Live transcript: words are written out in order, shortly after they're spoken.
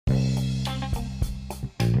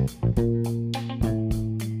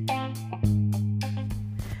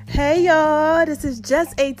Hey y'all, this is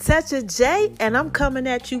just a touch of J, and I'm coming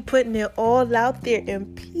at you putting it all out there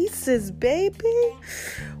in pieces, baby.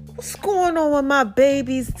 What's going on with my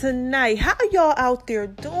babies tonight? How y'all out there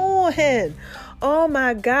doing? Oh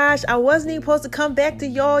my gosh, I wasn't even supposed to come back to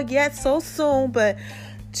y'all yet so soon, but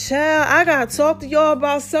child, I gotta talk to y'all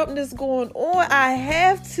about something that's going on. I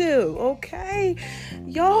have to, okay?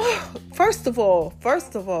 Y'all, first of all,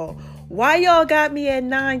 why y'all got me at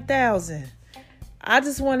 9,000? I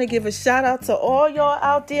just want to give a shout out to all y'all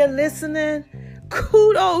out there listening.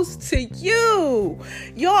 Kudos to you.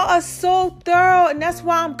 Y'all are so thorough, and that's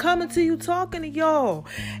why I'm coming to you talking to y'all.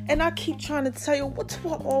 And I keep trying to tell you, what do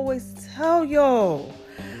I always tell y'all?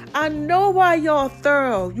 I know why y'all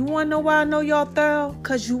thorough. You want to know why I know y'all thorough?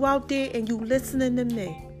 Because you out there and you listening to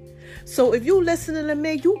me. So if you listening to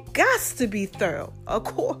me, you got to be thorough. Of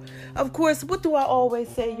course, what do I always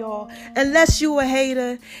say, y'all? Unless you a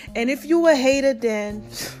hater. And if you a hater, then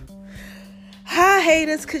hi,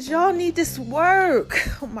 haters, because y'all need this work.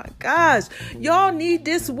 Oh, my gosh. Y'all need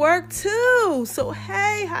this work, too. So,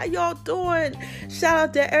 hey, how y'all doing? Shout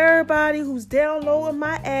out to everybody who's downloading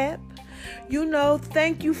my app. You know,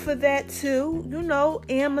 thank you for that, too. You know,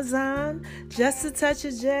 Amazon, Just a Touch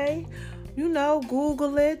of J. You know,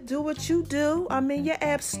 Google it, do what you do. I'm in your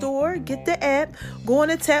app store. Get the app. Go in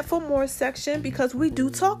the tap for more section because we do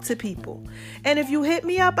talk to people. And if you hit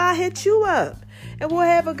me up, I hit you up. And we'll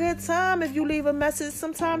have a good time. If you leave a message,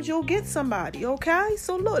 sometimes you'll get somebody, okay?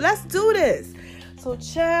 So look, let's do this. So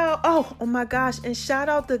child, oh my gosh. And shout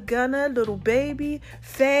out to Gunna, Little Baby,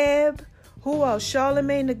 Fab. Who else?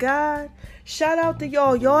 Charlemagne the God. Shout out to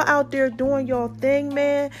y'all. Y'all out there doing y'all thing,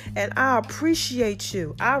 man. And I appreciate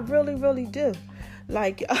you. I really, really do.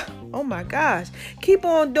 Like, oh my gosh. Keep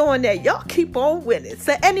on doing that. Y'all keep on winning.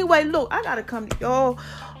 So anyway, look, I got to come to y'all.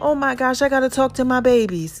 Oh my gosh, I got to talk to my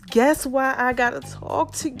babies. Guess why I got to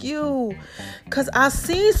talk to you? Because I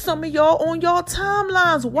seen some of y'all on y'all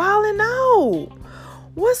timelines wilding out.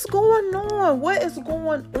 What's going on? What is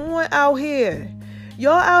going on out here?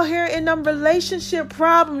 Y'all out here in them relationship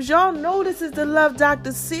problems. Y'all know this is the Love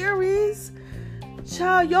Doctor series.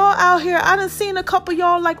 Child, y'all out here. I done seen a couple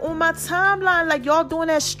y'all like on my timeline, like y'all doing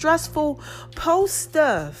that stressful post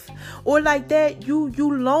stuff. Or like that you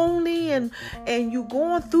lonely and you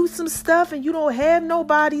going through some stuff and you don't have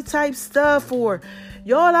nobody type stuff. Or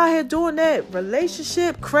y'all out here doing that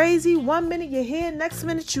relationship crazy. 1 minute you're here, next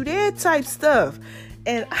minute you there type stuff.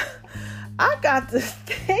 And I got to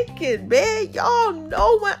thinking, man. Y'all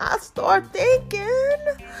know when I start thinking.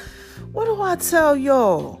 What do I tell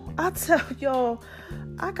y'all? I tell y'all,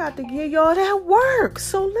 I got to give y'all that work.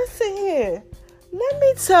 So listen here. Let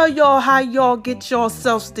me tell y'all how y'all get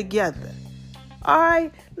yourselves together. All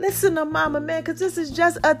right? Listen to Mama, man, because this is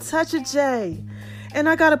just a touch of J. And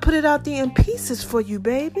I got to put it out there in pieces for you,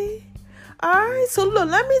 baby. All right? So look,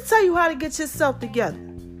 let me tell you how to get yourself together.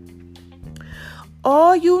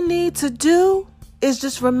 All you need to do is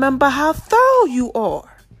just remember how thorough you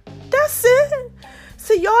are. That's it.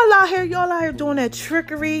 See, y'all out here doing that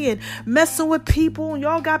trickery and messing with people. And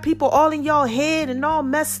y'all got people all in y'all head and all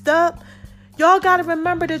messed up. Y'all got to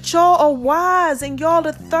remember that y'all are wise and y'all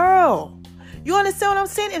are thorough. You understand what I'm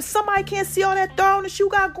saying? If somebody can't see all that thoroughness you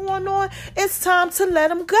got going on, it's time to let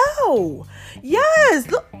them go. Yes,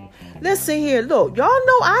 look. Listen here, look, y'all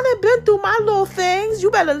know I done been through my little things. You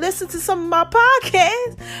better listen to some of my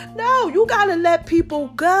podcasts. No, you got to let people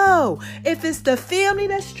go. If it's the family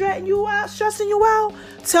that's stressing you out,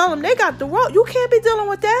 tell them they got the road. You can't be dealing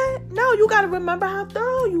with that. No, you got to remember how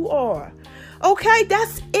thorough you are. Okay,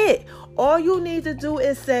 that's it. All you need to do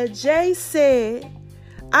is say, Jay said,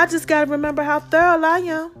 I just got to remember how thorough I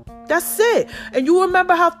am. That's it. And you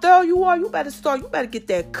remember how thorough you are. You better get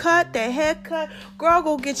that cut, that haircut. Girl,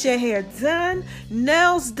 go get your hair done,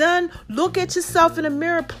 nails done. Look at yourself in the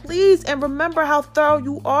mirror, please. And remember how thorough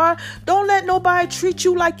you are. Don't let nobody treat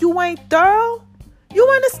you like you ain't thorough. You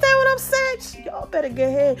understand what I'm saying? Y'all better get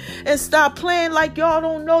ahead and stop playing like y'all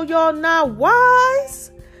don't know y'all not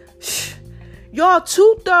wise. Y'all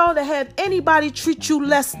too thorough to have anybody treat you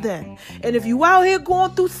less than. And if you out here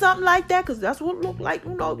going through something like that, because that's what it look like,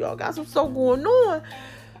 you know, y'all got some stuff going on.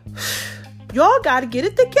 Y'all got to get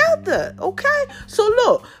it together, okay? So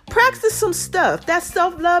look, practice some stuff. That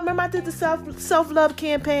self-love, remember I did the self-love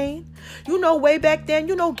campaign? You know, way back then,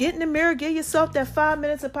 you know, get in the mirror, give yourself that 5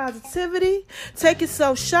 minutes of positivity. Take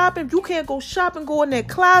yourself shopping. If you can't go shopping, go in that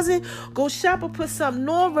closet. Go shop and put something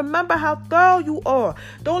on. Remember how thorough you are.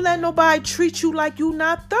 Don't let nobody treat you like you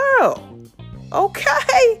not thorough,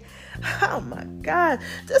 okay? Oh my God.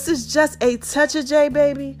 This is just a touch of J,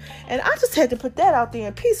 baby. And I just had to put that out there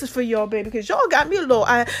in pieces for y'all, baby, because y'all got me a little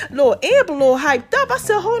Amber, a little hyped up. I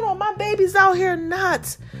said, hold on, my baby's out here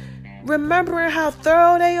not remembering how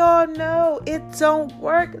thorough they are. No, it don't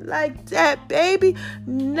work like that, baby.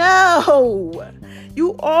 No.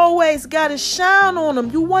 You always got to shine on them.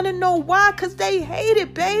 You want to know why? Because they hate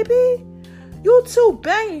it, baby. You too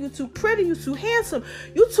banging, you too pretty, you too handsome,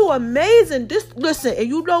 you too amazing. Listen, and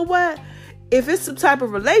you know what? If it's some type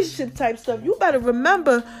of relationship type stuff, you better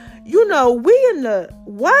remember, we in the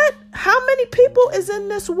what? How many people is in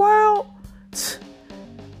this world?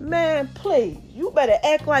 Man, please, you better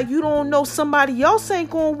act like you don't know somebody else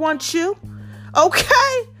ain't gonna want you.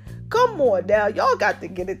 Okay? Come on now. Y'all got to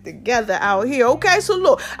get it together out here. Okay, so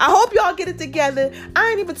look, I hope y'all get it together.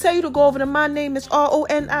 I ain't even tell you to go over to My Name is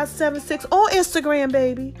RONI76 on Instagram,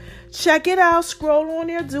 baby. Check it out. Scroll on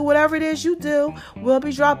there. Do whatever it is you do. We'll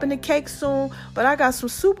be dropping the cake soon. But I got some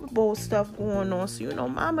Super Bowl stuff going on. So,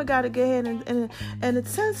 mama got to go ahead and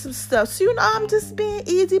attend some stuff. So, I'm just being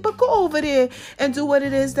easy. But go over there and do what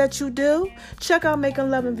it is that you do. Check out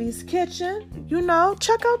Making Love in V's Kitchen.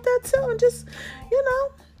 Check out that too. And just,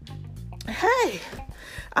 hey,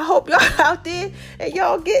 I hope y'all out there and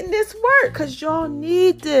y'all getting this work because y'all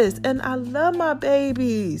need this. And I love my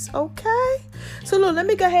babies, okay? So, look, let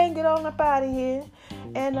me go ahead and get on up out of here.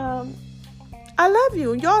 And I love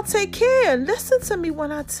you. Y'all take care. Listen to me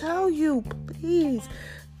when I tell you, please.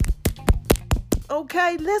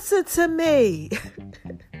 Okay, listen to me.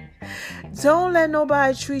 Don't let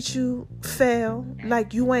nobody treat you fail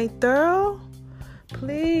like you ain't thorough.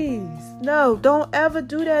 Please. No, don't ever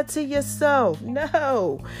do that to yourself.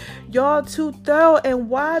 No. Y'all too thorough. And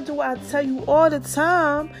why do I tell you all the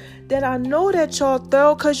time that I know that y'all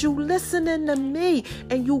thorough? Because you listening to me.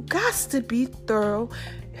 And you got to be thorough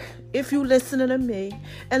if you listening to me.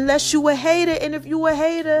 Unless you a hater. And if you a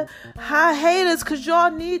hater, hi haters, because y'all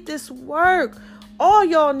need this work. All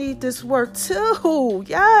y'all need this work too.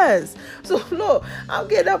 Yes. So look, I'm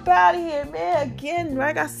getting up out of here, man. Again,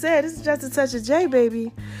 like I said, this is just a touch of J,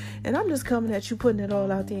 baby. And I'm just coming at you, putting it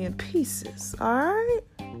all out there in pieces. All right?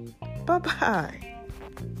 Bye-bye.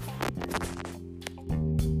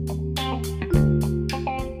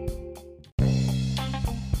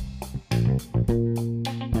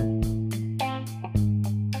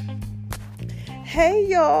 Hey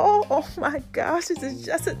y'all, oh my gosh, this is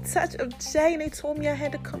just a touch of J, and they told me I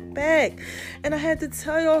had to come back, and I had to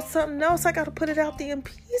tell y'all something else. I got to put it out there in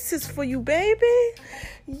pieces for you, baby.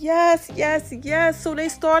 Yes, so they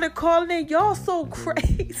started calling in. Y'all so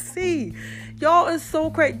crazy. Y'all is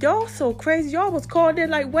so crazy. Y'all so crazy. Y'all was calling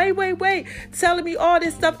in like, wait, telling me all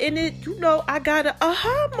this stuff. And it, I got an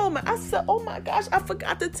aha moment. I said, oh my gosh, I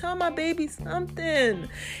forgot to tell my baby something.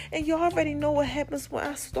 And y'all already know what happens when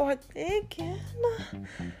I start thinking.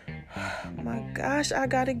 Oh my gosh, I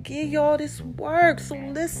gotta give y'all this work. So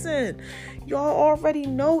listen, y'all already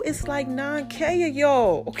know it's like 9K of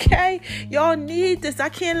y'all, okay? Y'all need this. I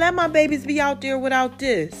can't let my babies be out there without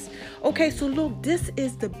this. Okay, so look, this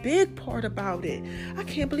is the big part about it. I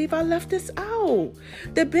can't believe I left this out.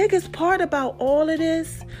 The biggest part about all of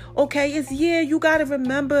this, okay, is you gotta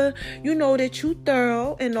remember, that you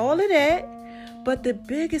thorough and all of that. But the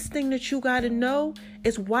biggest thing that you got to know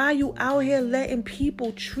is why you out here letting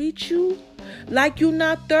people treat you like you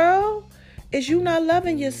not thorough is you not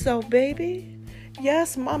loving yourself, baby.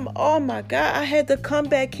 Yes, mama. Oh, my God. I had to come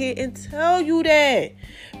back here and tell you that.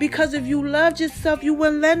 Because if you loved yourself, you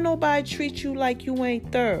wouldn't let nobody treat you like you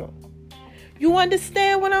ain't thorough. You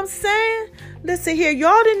understand what I'm saying? Listen here,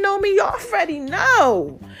 y'all didn't know me. Y'all already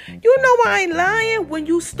know. You know I ain't lying. When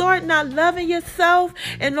you start not loving yourself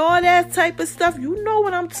and all that type of stuff, you know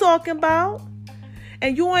what I'm talking about.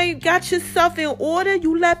 And you ain't got yourself in order,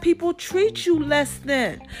 you let people treat you less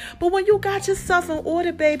than. But when you got yourself in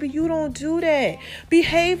order, baby, you don't do that.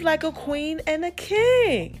 Behave like a queen and a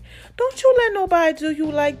king. Don't you let nobody do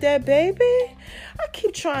you like that, baby. I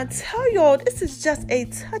keep trying to tell y'all, this is just a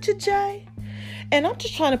touch of J. And I'm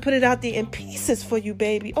just trying to put it out there in pieces for you,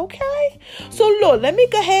 baby, okay? So, look, let me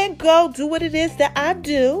go ahead and go do what it is that I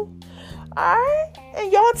do. All right?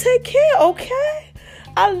 And y'all take care, okay?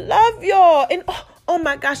 I love y'all. And, oh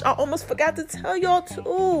my gosh, I almost forgot to tell y'all,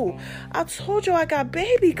 too. I told y'all I got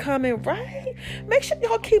baby coming, right? Make sure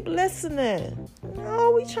y'all keep listening.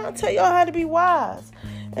 We trying to tell y'all how to be wise.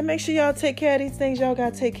 And make sure y'all take care of these things y'all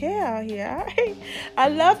got to take care of out here, all right? I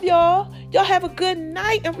love y'all. Y'all have a good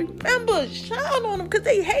night. And remember, shine on them because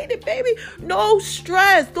they hate it, baby. No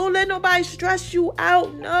stress. Don't let nobody stress you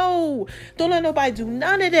out. No. Don't let nobody do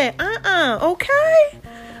none of that. Okay?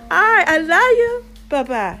 All right. I love you.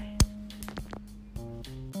 Bye-bye.